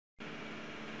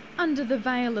Under the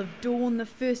veil of dawn, the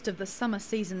first of the summer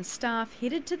season staff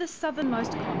headed to the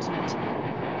southernmost continent.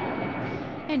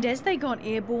 And as they got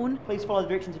airborne, please follow the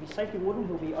directions of your safety warden,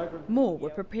 who will be over. More were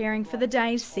preparing for the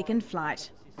day's second flight.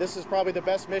 This is probably the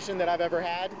best mission that I've ever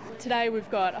had. Today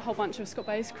we've got a whole bunch of Scott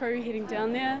Bay's crew heading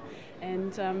down there,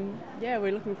 and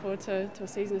we're looking forward to a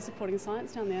season of supporting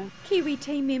science down there. Kiwi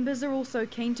team members are also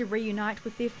keen to reunite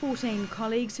with their 14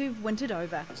 colleagues who've wintered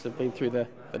over. They've been through the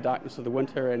darkness of the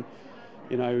winter, and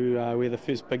we're the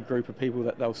first big group of people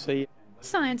that they'll see.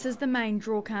 Science is the main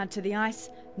drawcard to the ice.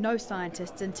 No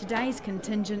scientists in today's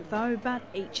contingent though, but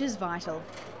each is vital.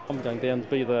 I'm going down to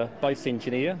be the base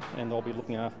engineer, and I'll be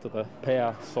looking after the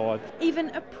power side. Even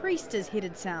a priest is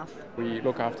headed south. We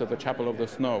look after the Chapel of the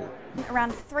Snow.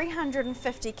 Around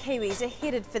 350 Kiwis are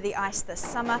headed for the ice this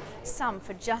summer, some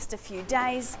for just a few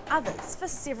days, others for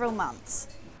several months.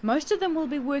 Most of them will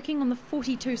be working on the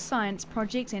 42 science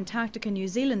projects Antarctica New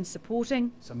Zealand's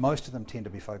supporting. So most of them tend to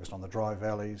be focused on the dry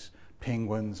valleys,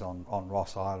 penguins on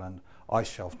Ross Island,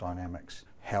 ice shelf dynamics,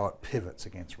 how it pivots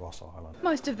against Ross Island.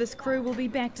 Most of this crew will be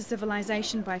back to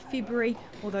civilization by February,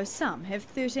 although some have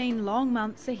 13 long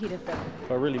months ahead of them.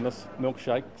 I really miss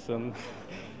milkshakes and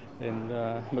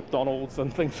McDonald's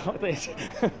and things like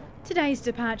that. Today's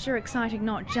departure exciting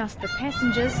not just the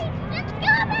passengers,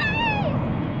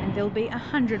 and there'll be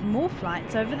 100 more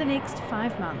flights over the next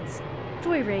 5 months.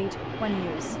 Joy Reid, One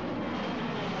News.